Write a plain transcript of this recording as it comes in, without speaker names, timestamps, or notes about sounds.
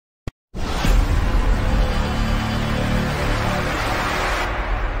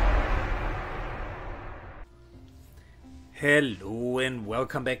Hello and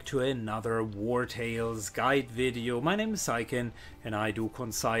welcome back to another Wartales guide video. My name is Syken and I do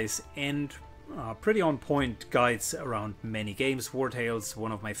concise and pretty on point guides around many games. Wartales,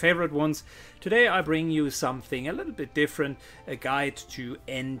 one of my favorite ones. Today I bring you something a little bit different, a guide to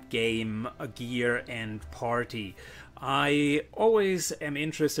endgame gear and party. I always am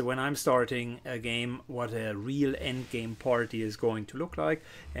interested when I'm starting a game what a real endgame party is going to look like,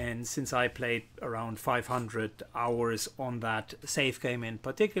 and since I played around 500 hours on that save game in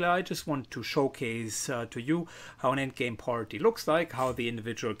particular, I just want to showcase to you how an endgame party looks like, how the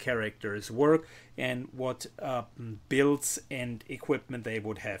individual characters work, and what builds and equipment they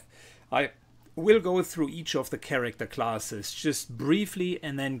would have. We'll go through each of the character classes just briefly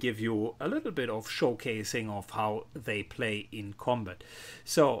and then give you a little bit of showcasing of how they play in combat.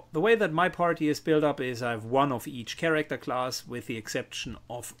 So the way that my party is built up is I have one of each character class, with the exception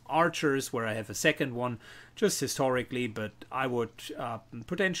of archers where I have a second one just historically, but I would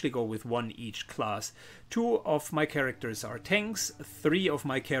potentially go with one each class. Two of my characters are tanks, three of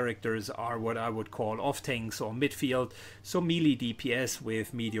my characters are what I would call off tanks or midfield, so melee DPS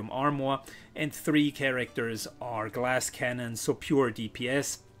with medium armor, and three characters are glass cannons, so pure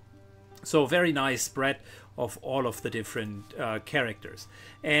DPS. So very nice spread of all of the different characters.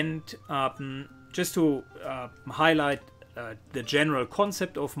 And just to highlight the general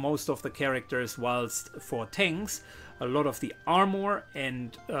concept of most of the characters, whilst for tanks a lot of the armor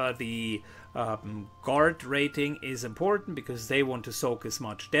and the guard rating is important because they want to soak as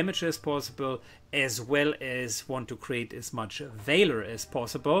much damage as possible, as well as want to create as much valor as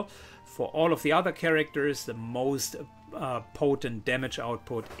possible. For all of the other characters, the most potent damage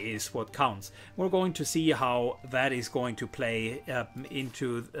output is what counts. We're going to see how that is going to play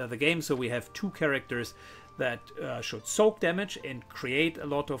into the game. So we have two characters that should soak damage and create a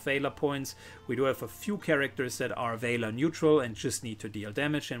lot of Valor points. We do have a few characters that are Valor neutral and just need to deal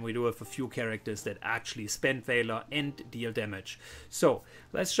damage, and we do have a few characters that actually spend Valor and deal damage. So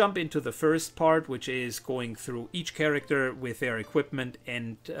let's jump into the first part, which is going through each character with their equipment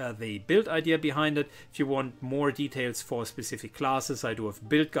and the build idea behind it. If you want more details for specific classes, I do have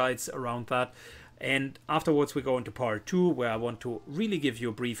build guides around that. And afterwards we go into part 2, where I want to really give you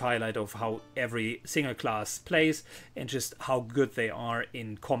a brief highlight of how every single class plays and just how good they are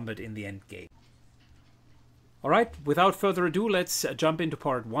in combat in the end game. Alright, without further ado, let's jump into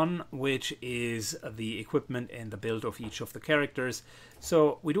part 1, which is the equipment and the build of each of the characters.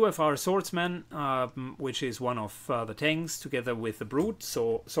 So we do have our swordsman, which is one of the tanks, together with the brute.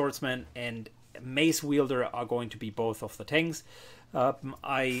 So swordsman and mace wielder are going to be both of the tanks.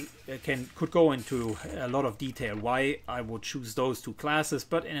 I could go into a lot of detail why I would choose those two classes,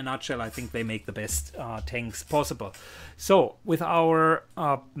 but in a nutshell I think they make the best tanks possible. So with our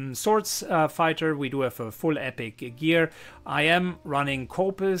swords fighter, we do have a full epic gear. I am running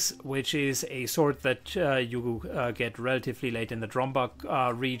Copus, which is a sword that you get relatively late in the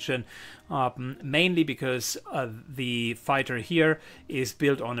Drombak region, mainly because the fighter here is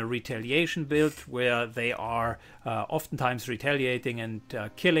built on a retaliation build, where they are oftentimes retaliating and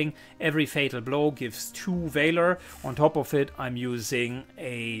killing. Every fatal blow gives 2 Valor. On top of it, I'm using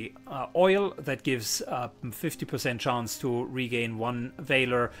a oil that gives 50% chance to regain 1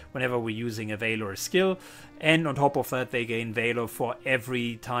 Valor whenever we're using a Valor skill. And on top of that, they gain Valor for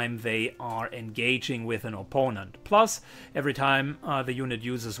every time they are engaging with an opponent. Plus, every time the unit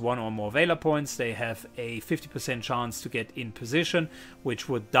uses 1 or more Valor points, they have a 50% chance to get in position, which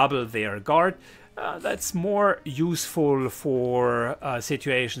would double their guard. That's more useful for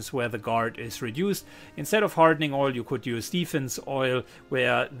situations where the guard is reduced. Instead of hardening oil, you could use defense oil,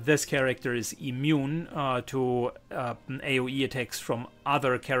 where this character is immune to AoE attacks from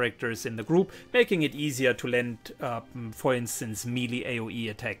other characters in the group, making it easier to land, for instance, melee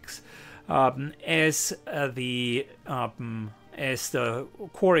AoE attacks. As the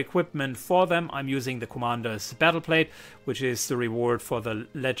core equipment for them, I'm using the Commander's Battle Plate, which is the reward for the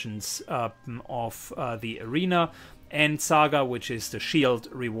Legends of the Arena, and Saga, which is the shield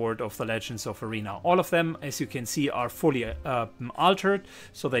reward of the Legends of Arena. All of them, as you can see, are fully altered,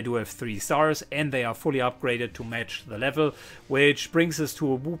 so they do have 3 stars, and they are fully upgraded to match the level, which brings us to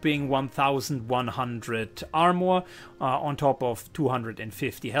a whooping 1100 armor on top of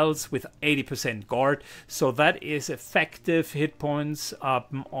 250 health with 80% guard. So that is effective hit points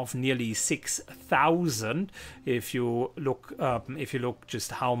of nearly 6,000 if you look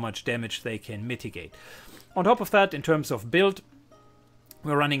just how much damage they can mitigate. On top of that, in terms of build,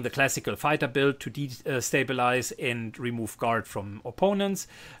 We're running the classical fighter build to destabilize and remove guard from opponents.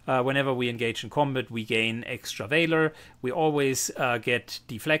 Whenever we engage in combat, we gain extra valor. We always get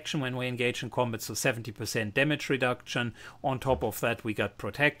deflection when we engage in combat, so 70% damage reduction. On top of that, we got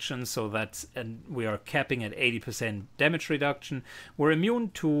protection, so we are capping at 80% damage reduction. We're immune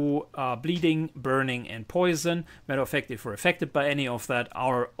to bleeding, burning, and poison. Matter of fact, if we're affected by any of that,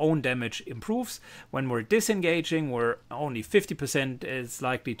 our own damage improves. When we're disengaging, we're only 50% is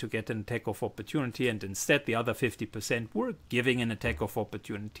likely to get an attack of opportunity, and instead the other 50% we're giving an attack of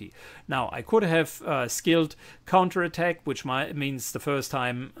opportunity. Now, I could have skilled counterattack, which means the first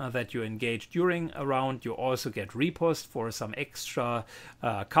time that you engage during a round, you also get riposte for some extra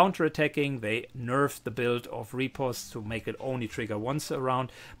counterattacking. They nerfed the build of riposte to make it only trigger once a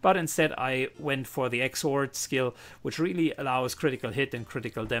round, but instead I went for the Exort skill, which really allows critical hit and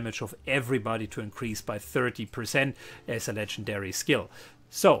critical damage of everybody to increase by 30% as a legendary skill.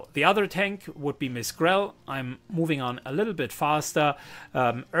 So, the other tank would be Miss Grell. I'm moving on a little bit faster.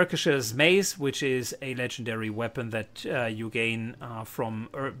 Urkish's Mace, which is a legendary weapon that you gain from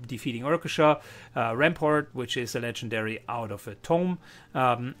defeating Urkisha. Rampart, which is a legendary out of a tome,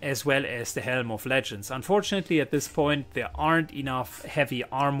 as well as the Helm of Legends. Unfortunately, at this point, there aren't enough heavy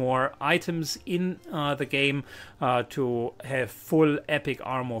armor items in the game to have full epic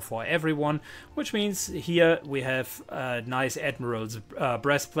armor for everyone, which means here we have a nice Admiral's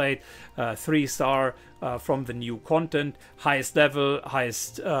breastplate, 3-star from the new content, highest level,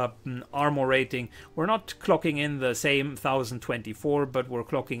 highest armor rating. We're not clocking in the same 1024, but we're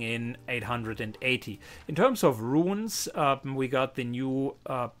clocking in 880. In terms of runes, we got the new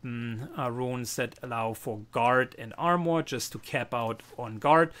runes that allow for guard and armor, just to cap out on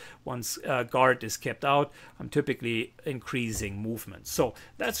guard. Once guard is kept out, I'm typically increasing movement. So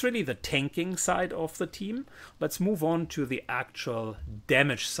that's really the tanking side of the team. Let's move on to the actual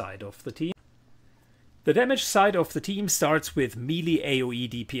damage side of the team. The damage side of the team starts with melee AoE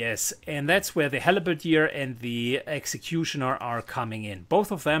DPS, and that's where the Halberdier and the Executioner are coming in.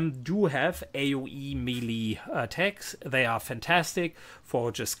 Both of them do have AoE melee attacks. They are fantastic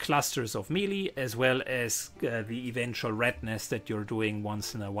for just clusters of melee, as well as the eventual redness that you're doing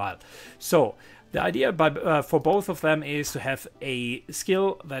once in a while. So the idea for both of them is to have a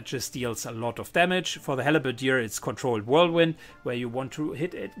skill that just deals a lot of damage. For the Halberdier, it's Controlled Whirlwind, where you want to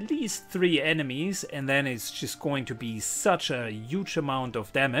hit at least 3 enemies, and then it's just going to be such a huge amount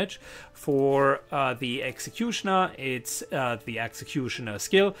of damage. For the Executioner, it's the Executioner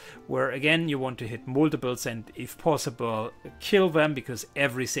skill, where again you want to hit multiples and, if possible, kill them, because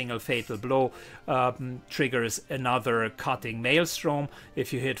every single fatal blow triggers another cutting maelstrom.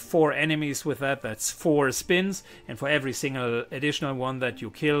 If you hit 4 enemies with that, that's 4 spins, and for every single additional one that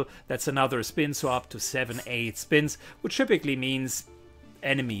you kill, that's another spin, so up to 7-8 spins, which typically means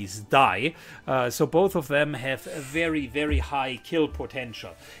enemies die. So both of them have a very, very high kill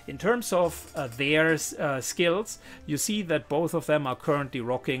potential. In terms of their skills, you see that both of them are currently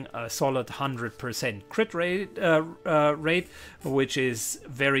rocking a solid 100% crit rate, which is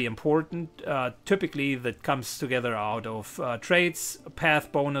very important. Typically that comes together out of traits,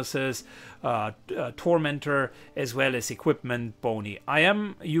 path bonuses, Tormentor, as well as equipment boni. I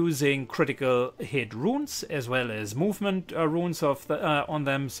am using critical hit runes as well as movement runes on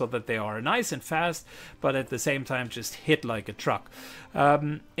them, so that they are nice and fast, but at the same time just hit like a truck.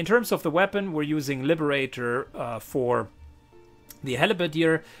 In terms of the weapon, we're using Liberator for the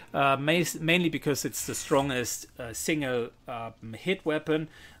Halberdier, mainly because it's the strongest single hit weapon.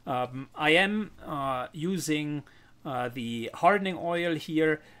 I am using the hardening oil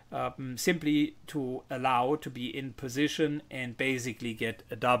here, simply to allow to be in position and basically get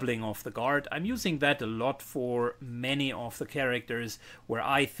a doubling of the guard. I'm using that a lot for many of the characters where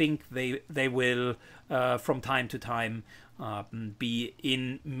I think they will from time to time be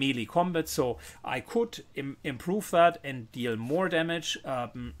in melee combat, so I could improve that and deal more damage,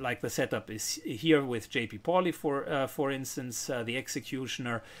 like the setup is here with JP Pauli, for instance, the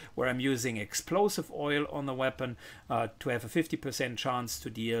Executioner, where I'm using explosive oil on the weapon to have a 50% chance to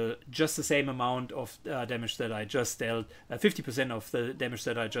deal just the same amount of damage that I just dealt, 50% of the damage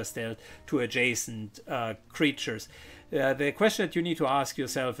that I just dealt to adjacent creatures. The question that you need to ask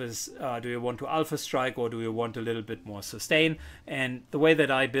yourself is, do you want to alpha strike or do you want a little bit more sustain? And the way that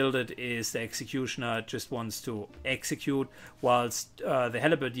I build it is the Executioner just wants to execute, whilst the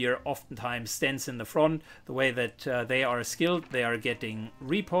Halberdier oftentimes stands in the front. The way that they are skilled, they are getting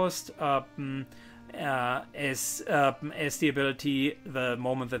riposte, as the ability the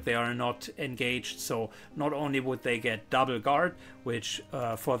moment that they are not engaged. So not only would they get double guard, which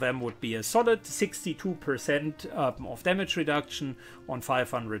for them would be a solid 62% of damage reduction on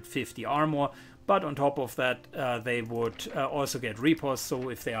 550 armor, but on top of that they would also get riposte, so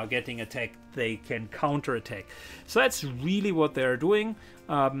if they are getting attacked they can counter attack. So that's really what they're doing.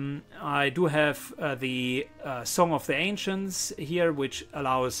 I do have the Song of the Ancients here, which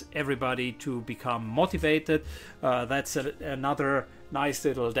allows everybody to become motivated. That's another nice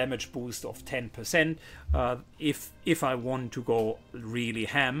little damage boost of 10%. If I want to go really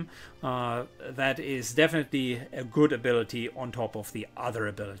ham, that is definitely a good ability on top of the other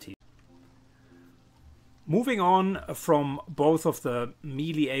abilities. Moving on from both of the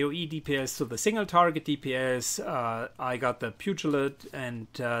melee AoE DPS to the single target DPS, I got the Pugilate and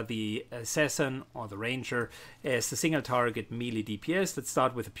the Assassin or the Ranger as the single target melee DPS. Let's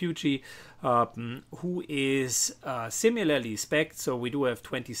start with the Pugi, who is similarly spec'd, so we do have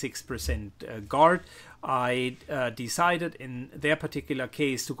 26% guard. I decided in their particular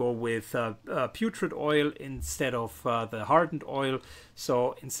case to go with putrid oil instead of the hardened oil.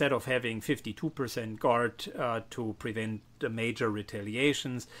 So instead of having 52% guard to prevent the major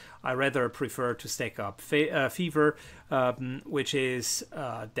retaliations, I rather prefer to stack up fever, which is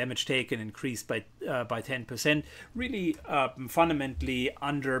damage taken increased by 10%, really fundamentally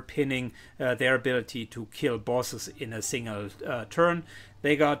underpinning their ability to kill bosses in a single turn.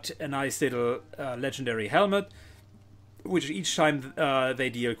 They got a nice little legendary helmet, which each time they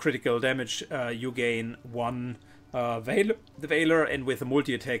deal critical damage, you gain one Veiler, and with a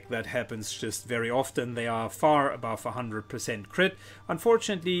multi-attack that happens just very often. They are far above 100% crit.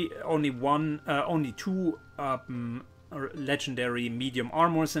 Unfortunately, only two legendary medium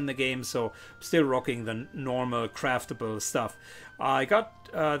armors in the game, so still rocking the normal craftable stuff. I got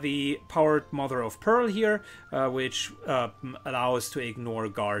the powered Mother of Pearl here, which allows to ignore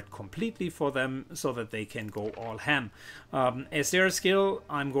guard completely for them so that they can go all ham. As their skill,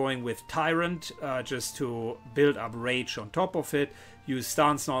 I'm going with Tyrant just to build up rage on top of it, use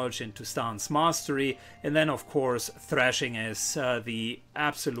stance knowledge into stance mastery, and then of course thrashing as the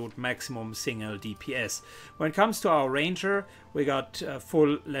absolute maximum single DPS. When it comes to our ranger, we got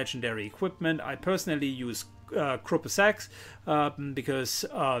full legendary equipment. I personally use Kruppus Axe because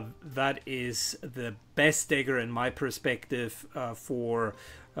that is the best dagger in my perspective for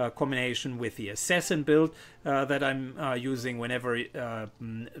combination with the assassin build that I'm using whenever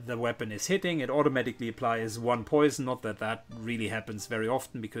the weapon is hitting. It automatically applies one poison, not that that really happens very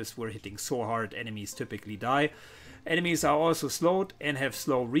often because we're hitting so hard enemies typically die. Enemies are also slowed and have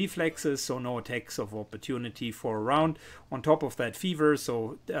slow reflexes, so no attacks of opportunity for a round. On top of that, fever,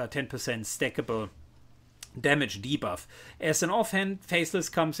 so 10% stackable damage debuff. As an offhand, Faceless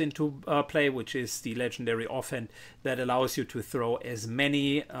comes into play, which is the legendary offhand that allows you to throw as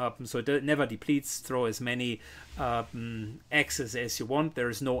many, so it never depletes, throw as many axes as you want. There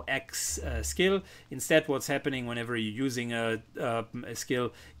is no axe skill. Instead, what's happening whenever you're using a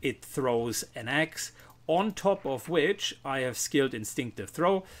skill, it throws an axe. On top of which I have skilled instinctive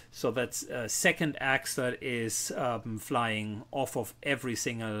throw, so that's a second axe that is flying off of every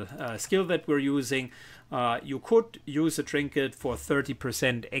single skill that we're using. You could use a trinket for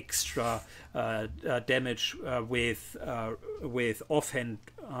 30% extra damage with offhand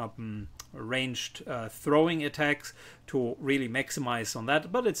ranged throwing attacks to really maximize on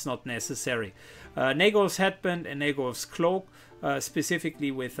that, but it's not necessary. Negol's headband and Negol's cloak, specifically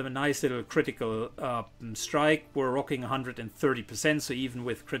with a nice little critical strike, we're rocking 130%, so even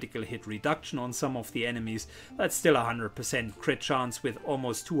with critical hit reduction on some of the enemies, that's still 100% crit chance with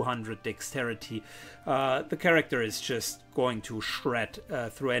almost 200 dexterity. The character is just going to shred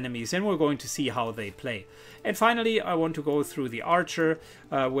through enemies, and we're going to see how they play. And finally, I want to go through the archer,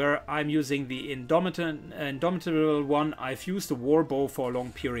 where I'm using the indomitable one. I've used the war bow for a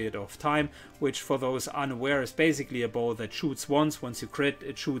long period of time, which for those unaware is basically a bow that shoots once you crit,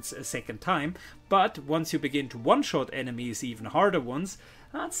 it shoots a second time. But once you begin to one-shot enemies, even harder ones,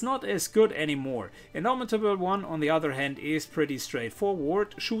 that's not as good anymore. Indomitable one, on the other hand, is pretty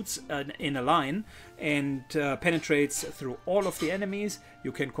straightforward, shoots in a line and penetrates through all of the enemies.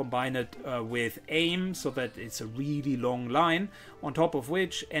 You can combine it with aim so that it's a really long line, on top of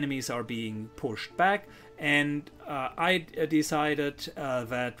which enemies are being pushed back. And I decided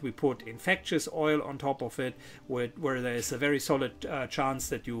that we put infectious oil on top of it, where there's a very solid chance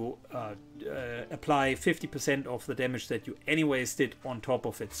that you apply 50% of the damage that you anyways did on top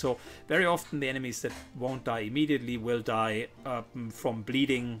of it. So very often the enemies that won't die immediately will die from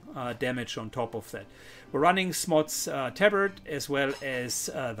bleeding damage on top of that. We're running Smod's Tabard as well as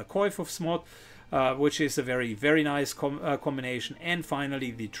the Coif of Smod. which is a very nice combination. And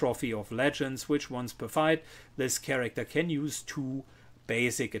finally, the Trophy of Legends, which once per fight, this character can use 2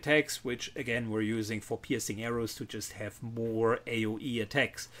 basic attacks, which again we're using for piercing arrows to just have more AoE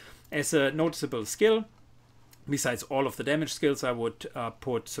attacks. As a noticeable skill, besides all of the damage skills, I would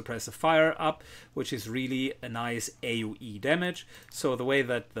put Suppressive Fire up, which is really a nice AoE damage. So the way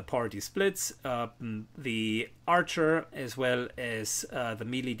that the party splits, the archer as well as the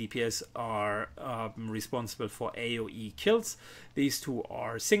melee DPS are responsible for AoE kills. These 2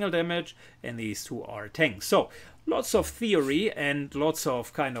 are single damage and these 2 are tanks. So lots of theory and lots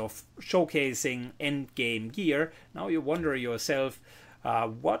of kind of showcasing end game gear. Now you wonder yourself,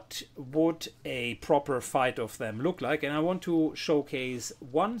 what would a proper fight of them look like? And I want to showcase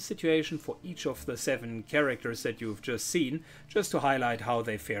one situation for each of the 7 characters that you've just seen, just to highlight how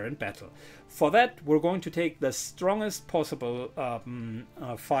they fare in battle. For that, we're going to take the strongest possible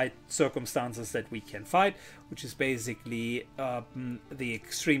fight circumstances that we can fight, which is basically the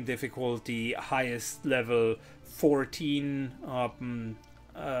extreme difficulty, highest level 14,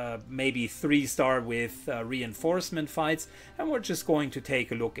 maybe 3-star with reinforcement fights, and we're just going to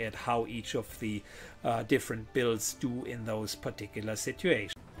take a look at how each of the different builds do in those particular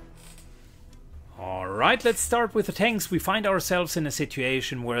situations. Alright, let's start with the tanks. We find ourselves in a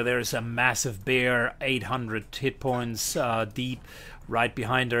situation where there's a massive bear, 800 hit points deep, right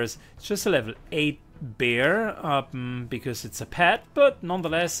behind us. It's just a level 8 bear because it's a pet, but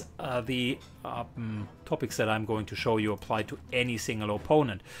nonetheless the topics that I'm going to show you apply to any single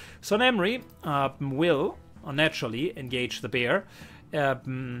opponent. So Nemri will naturally engage the bear.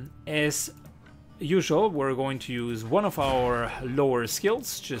 As usual, we're going to use one of our lower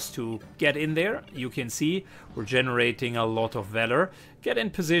skills just to get in there. You can see we're generating a lot of valor. Get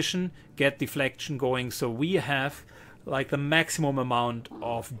in position, get deflection going, so we have like the maximum amount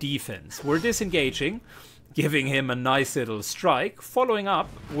of defense. We're disengaging, giving him a nice little strike, following up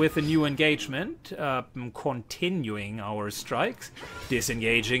with a new engagement, continuing our strikes,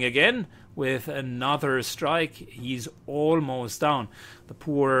 disengaging again with another strike. He's almost down. The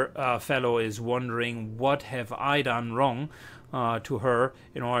poor fellow is wondering, what have I done wrong to her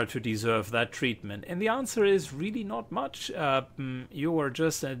in order to deserve that treatment? And the answer is really not much. You were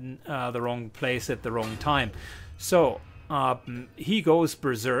just in the wrong place at the wrong time. So he goes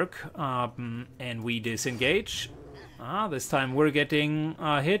berserk and we disengage. This time we're getting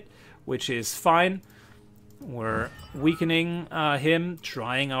hit, which is fine. We're weakening him,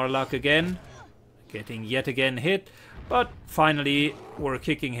 trying our luck again, getting yet again hit, but finally we're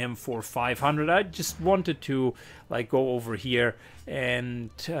kicking him for 500. I just wanted to like go over here and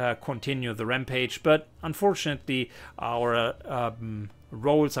continue the rampage, but unfortunately our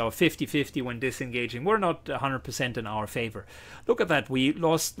rolls, our 50-50 when disengaging, were not 100% in our favor. Look at that, we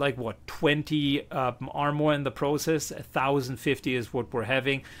lost like what, 20 armor in the process. 1050 is what we're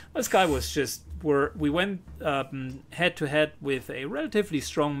having. This guy was just, we went head to head with a relatively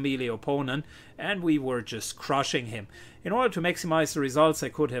strong melee opponent and we were just crushing him. In order to maximize the results, I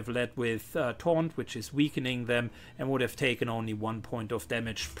could have led with taunt, which is weakening them, and would have taken only 1 point of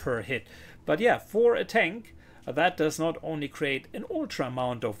damage per hit. But yeah, for a tank, that does not only create an ultra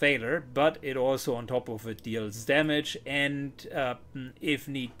amount of valor, but it also on top of it deals damage, and if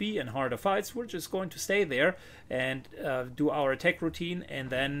need be in harder fights, we're just going to stay there and do our attack routine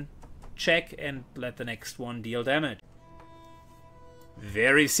and then check and let the next one deal damage.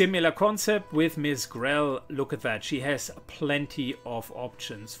 Very similar concept with Miss Grell. Look at that, she has plenty of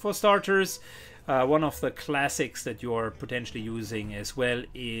options. For starters, one of the classics that you're potentially using as well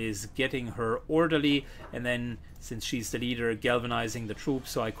is getting her orderly, and then since she's the leader, galvanizing the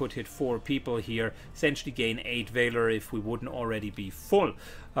troops. So I could hit 4 people here, essentially gain 8 valor if we wouldn't already be full.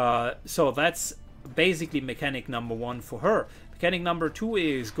 So that's basically mechanic number 1 for her. Mechanic number 2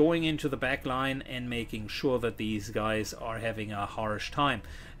 is going into the back line and making sure that these guys are having a harsh time.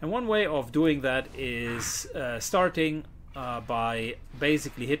 And one way of doing that is starting by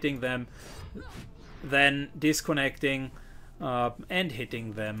basically hitting them, then disconnecting and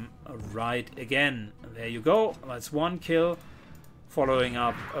hitting them right again. There you go, that's 1 kill, following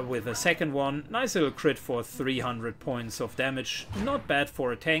up with a second one. Nice little crit for 300 points of damage, not bad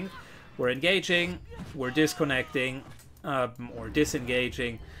for a tank. We're engaging, we're disconnecting or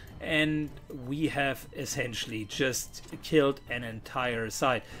disengaging, and we have essentially just killed an entire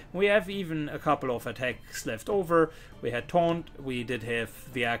side. We have even a couple of attacks left over. We had taunt, we did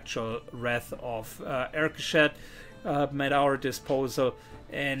have the actual Wrath of Erkeshet at our disposal,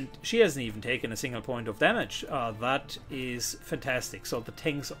 and she hasn't even taken a single point of damage. That is fantastic. So the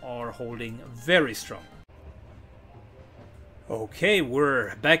tanks are holding very strong. Okay,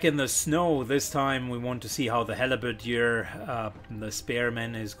 we're back in the snow. This time we want to see how the halberdier, the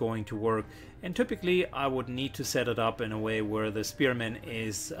spearman, is going to work. And typically I would need to set it up in a way where the spearman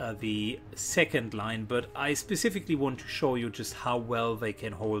is the second line, but I specifically want to show you just how well they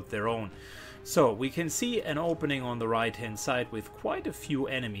can hold their own. So we can see an opening on the right hand side with quite a few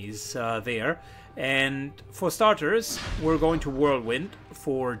enemies there. And for starters, we're going to whirlwind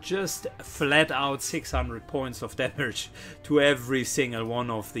for just flat out 600 points of damage to every single one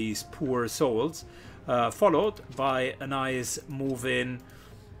of these poor souls, followed by a nice move in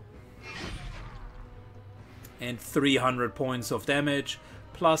and 300 points of damage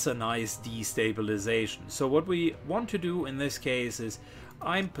plus a nice destabilization. So what we want to do in this case is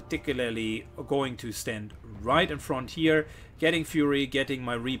I'm particularly going to stand right in front here, getting fury, getting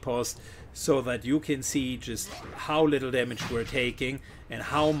my riposte, so that you can see just how little damage we're taking and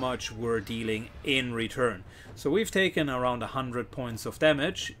how much we're dealing in return. So we've taken around 100 points of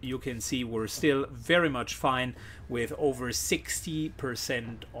damage. You can see we're still very much fine with over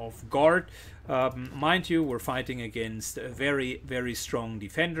 60% of guard. Mind you, we're fighting against very, very strong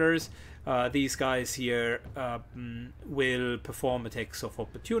defenders. These guys here will perform attacks of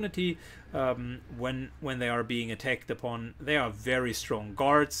opportunity when they are being attacked upon. They are very strong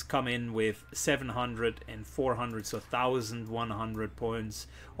guards, come in with 700 and 400, so 1100 points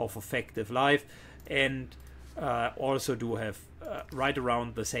of effective life, and also do have right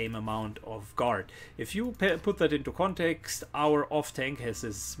around the same amount of guard. If you put that into context, our off-tank has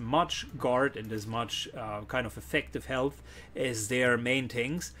as much guard and as much kind of effective health as their main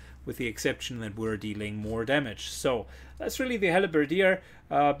tanks, with the exception that we're dealing more damage. So that's really the halberdier.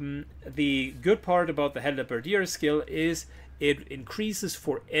 The good part about the halberdier skill is it increases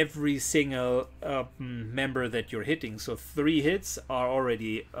for every single member that you're hitting. So 3 hits are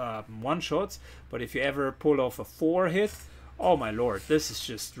already one-shots, but if you ever pull off a 4 hit, oh my lord, this is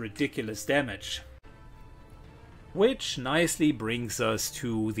just ridiculous damage. Which nicely brings us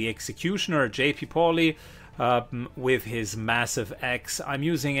to the executioner, JP Pauly, with his massive axe. I'm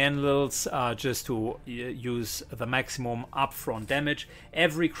using Enlils just to use the maximum upfront damage.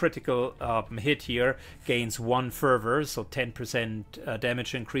 Every critical hit here gains 1 fervor, so 10%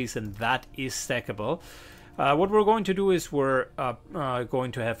 damage increase, and that is stackable. What we're going to do is we're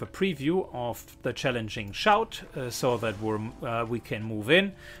going to have a preview of the challenging shout so that we can move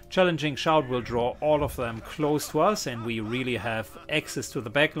in. Challenging shout will draw all of them close to us, and we really have access to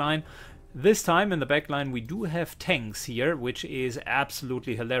the backline. This time in the backline we do have tanks here, which is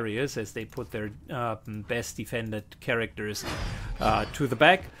absolutely hilarious as they put their best defended characters to the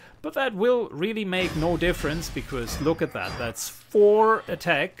back. But that will really make no difference, because look at that. That's 4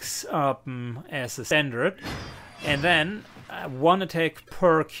 attacks as a standard, and then 1 attack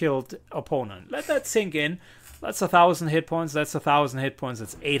per killed opponent. Let that sink in. That's 1,000 hit points, that's 1,000 hit points,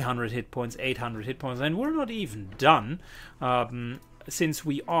 that's 800 hit points, 800 hit points, and we're not even done, since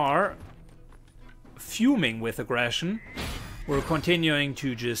we are fuming with aggression. We're continuing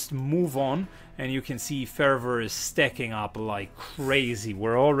to just move on, and you can see fervor is stacking up like crazy.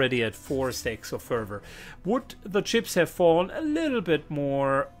 We're already at 4 stacks of fervor. Would the chips have fallen a little bit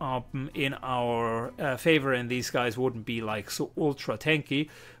more in our favor, and these guys wouldn't be like so ultra tanky,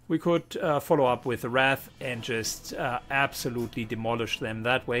 we could follow up with the Wrath and just absolutely demolish them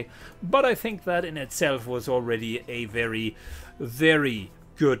that way. But I think that in itself was already a very, very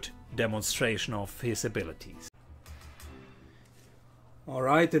good demonstration of his abilities.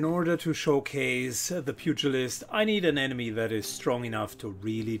 Alright, in order to showcase the pugilist, I need an enemy that is strong enough to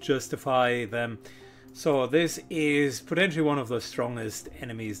really justify them. So this is potentially one of the strongest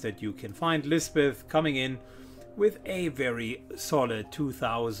enemies that you can find. Lisbeth coming in with a very solid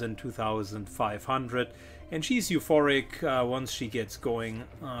 2,000, 2,500, and she's euphoric. Once she gets going,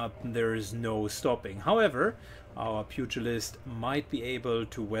 there is no stopping. However, our pugilist might be able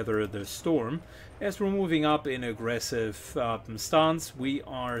to weather the storm. As we're moving up in aggressive stance, we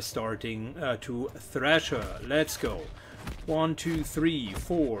are starting to thrash her. Let's go. 1, 2, 3,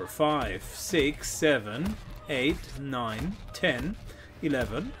 4, 5, 6, 7, 8, 9, 10,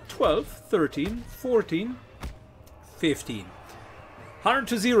 11, 12, 13, 14, 15. 100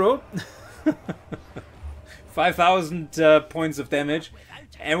 to 0. 5,000 points of damage,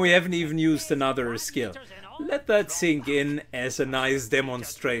 and we haven't even used another skill. Let that sink in as a nice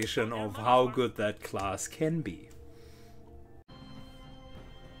demonstration of how good that class can be.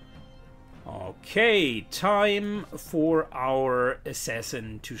 Okay, time for our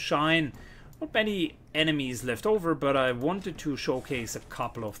assassin to shine. Not many enemies left over, but I wanted to showcase a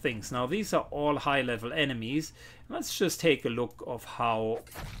couple of things. Now, these are all high-level enemies. Let's just take a look of how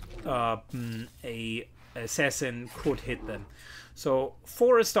a assassin could hit them. So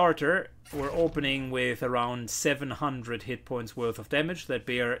for a starter, we're opening with around 700 hit points worth of damage. That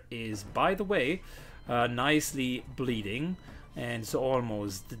bear is, by the way, nicely bleeding and so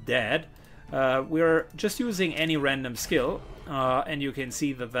almost dead. We're just using any random skill, and you can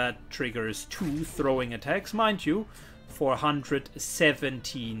see that that triggers 2 throwing attacks, mind you,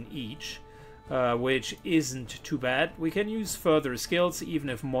 417 each, which isn't too bad. We can use further skills even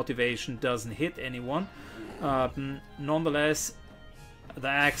if motivation doesn't hit anyone. Nonetheless, the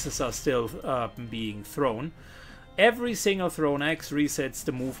axes are still being thrown. Every single thrown axe resets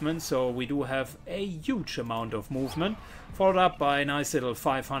the movement, so we do have a huge amount of movement, followed up by a nice little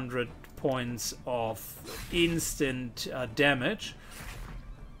 500 points of instant damage.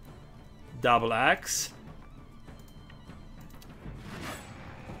 Double axe.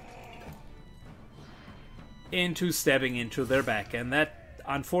 Into stabbing into their back, and that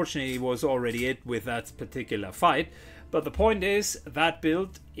unfortunately was already it with that particular fight. But the point is, that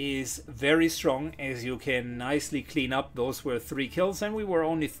build is very strong, as you can nicely clean up. Those were 3 kills, and we were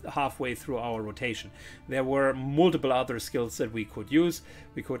only halfway through our rotation. There were multiple other skills that we could use.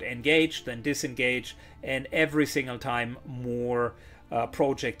 We could engage, then disengage, and every single time more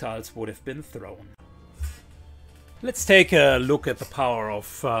projectiles would have been thrown. Let's take a look at the power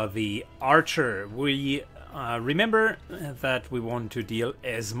of the archer. We remember that we want to deal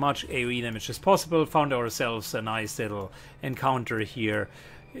as much AoE damage as possible. Found ourselves a nice little encounter here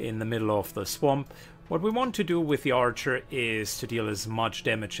in the middle of the swamp. What we want to do with the archer is to deal as much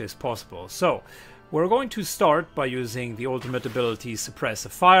damage as possible. So we're going to start by using the ultimate ability,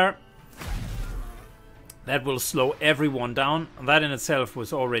 Suppressive Fire. That will slow everyone down. That in itself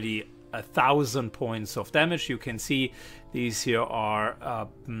was already 1,000 points of damage. You can see these here are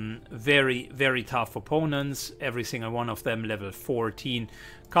very, very tough opponents. Every single one of them level 14,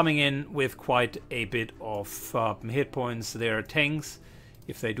 coming in with quite a bit of hit points. Their tanks,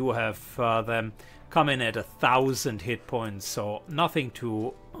 if they do have them, come in at 1,000 hit points, so nothing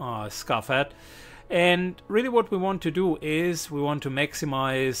to scoff at. And really what we want to do is we want to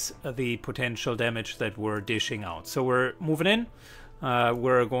maximize the potential damage that we're dishing out. So we're moving in.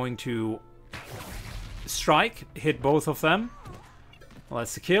 We're going to strike, hit both of them. Well,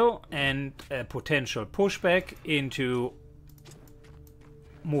 that's the kill, and a potential pushback into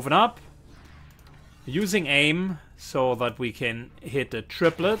moving up, using aim so that we can hit a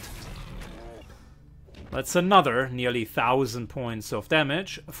triplet. That's another nearly 1,000 points of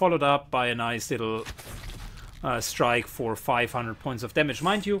damage, followed up by a nice little strike for 500 points of damage.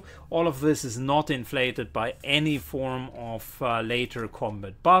 Mind you, all of this is not inflated by any form of later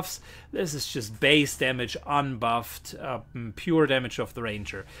combat buffs. This is just base damage, unbuffed, pure damage of the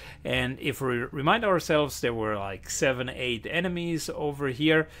ranger. And if we remind ourselves, there were like 7-8 enemies over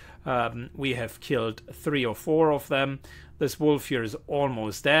here. We have killed 3 or 4 of them. This wolf here is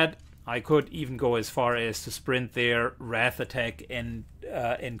almost dead. I could even go as far as to sprint there, wrath attack, and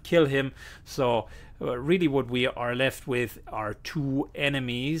kill him. So really what we are left with are 2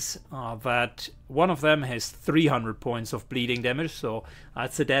 enemies. That one of them has 300 points of bleeding damage, so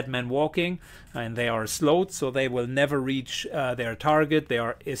that's a dead man walking, and they are slowed, so they will never reach their target. They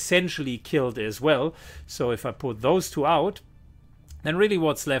are essentially killed as well. So if I put those 2 out, then really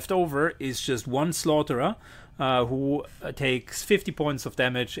what's left over is just one slaughterer, who takes 50 points of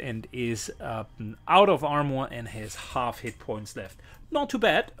damage and is out of armor and has half hit points left. Not too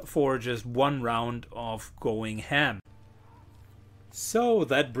bad for just 1 round of going ham. So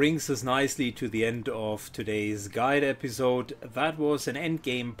that brings us nicely to the end of today's guide episode. That was an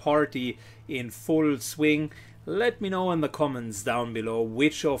endgame party in full swing. Let me know in the comments down below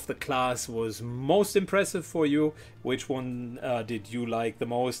which of the class was most impressive for you, which one did you like the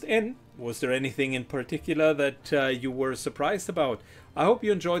most, and was there anything in particular that you were surprised about? I hope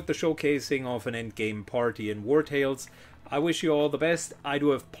you enjoyed the showcasing of an endgame party in Wartales. I wish you all the best. I do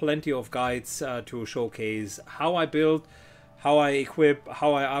have plenty of guides to showcase how I build, how I equip,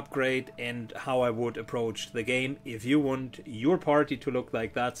 how I upgrade, and how I would approach the game. If you want your party to look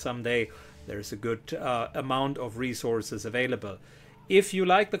like that someday, there's a good amount of resources available. If you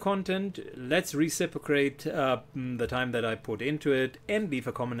like the content, let's reciprocate the time that I put into it, and leave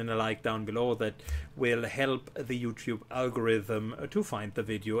a comment and a like down below. That will help the YouTube algorithm to find the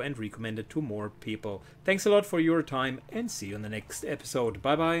video and recommend it to more people. Thanks a lot for your time, and see you in the next episode.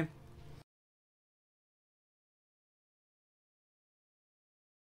 Bye bye.